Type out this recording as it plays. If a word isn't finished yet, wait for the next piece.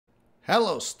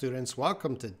Hello students,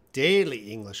 welcome to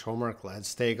Daily English Homework.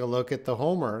 Let's take a look at the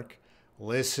homework.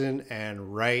 Listen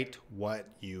and write what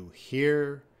you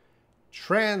hear.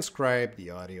 Transcribe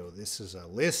the audio. This is a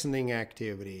listening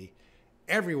activity.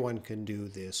 Everyone can do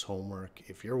this homework.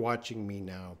 If you're watching me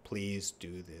now, please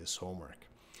do this homework.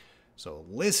 So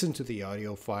listen to the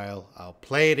audio file. I'll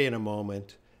play it in a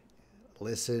moment.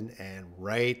 Listen and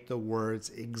write the words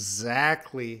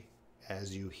exactly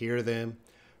as you hear them.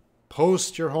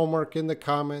 Post your homework in the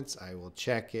comments. I will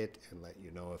check it and let you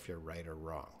know if you're right or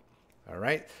wrong. All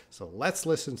right, so let's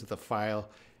listen to the file.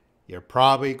 You're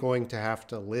probably going to have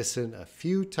to listen a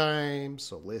few times.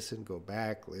 So listen, go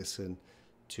back, listen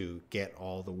to get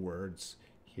all the words.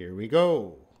 Here we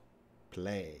go.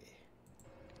 Play.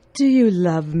 Do you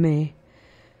love me?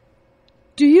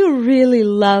 Do you really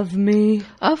love me?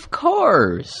 Of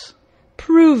course.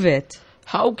 Prove it.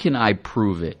 How can I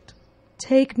prove it?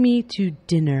 Take me to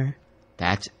dinner.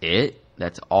 That's it?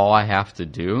 That's all I have to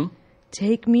do?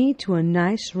 Take me to a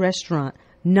nice restaurant,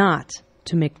 not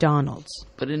to McDonald's.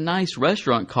 But a nice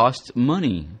restaurant costs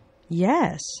money.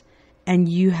 Yes, and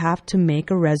you have to make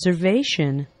a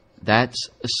reservation. That's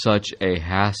such a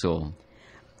hassle.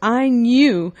 I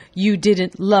knew you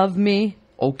didn't love me.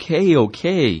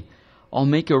 Okay. I'll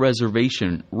make a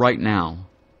reservation right now.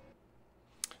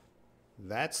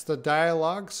 That's the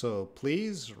dialogue, so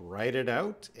please write it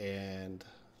out and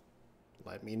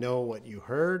let me know what you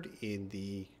heard in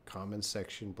the comments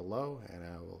section below, and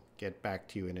I will get back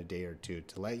to you in a day or two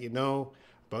to let you know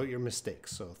about your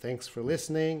mistakes. So thanks for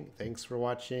listening, thanks for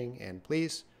watching, and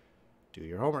please do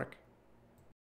your homework.